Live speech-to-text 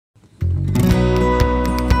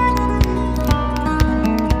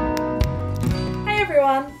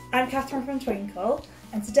Catherine from Twinkl,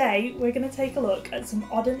 and today we're going to take a look at some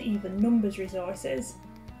odd and even numbers resources.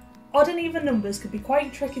 Odd and even numbers can be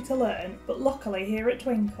quite tricky to learn, but luckily here at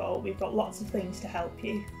Twinkl we've got lots of things to help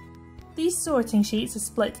you. These sorting sheets are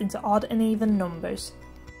split into odd and even numbers.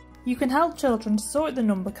 You can help children to sort the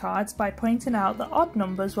number cards by pointing out that odd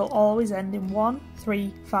numbers will always end in 1,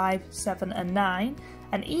 3, 5, 7 and 9,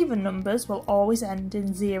 and even numbers will always end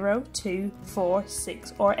in 0, 2, 4,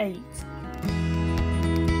 6 or 8.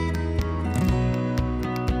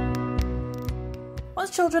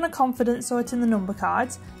 Once children are confident sorting the number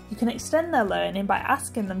cards, you can extend their learning by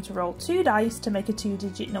asking them to roll 2 dice to make a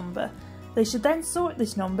 2-digit number. They should then sort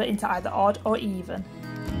this number into either odd or even.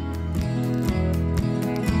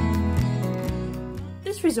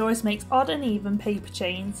 This resource makes odd and even paper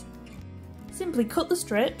chains. Simply cut the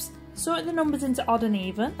strips, sort the numbers into odd and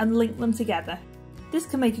even, and link them together. This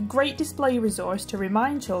can make a great display resource to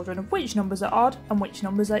remind children of which numbers are odd and which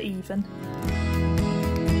numbers are even.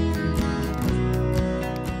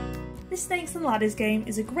 This Snakes and Ladders game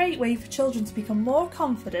is a great way for children to become more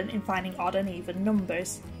confident in finding odd and even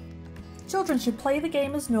numbers. Children should play the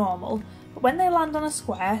game as normal, but when they land on a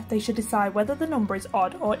square, they should decide whether the number is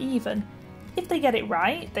odd or even. If they get it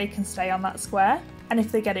right, they can stay on that square, and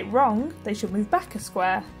if they get it wrong, they should move back a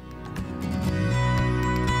square.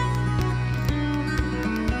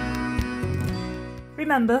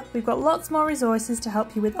 Remember, we've got lots more resources to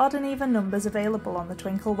help you with odd and even numbers available on the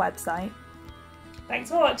Twinkl website. Thanks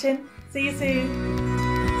for watching, see you soon!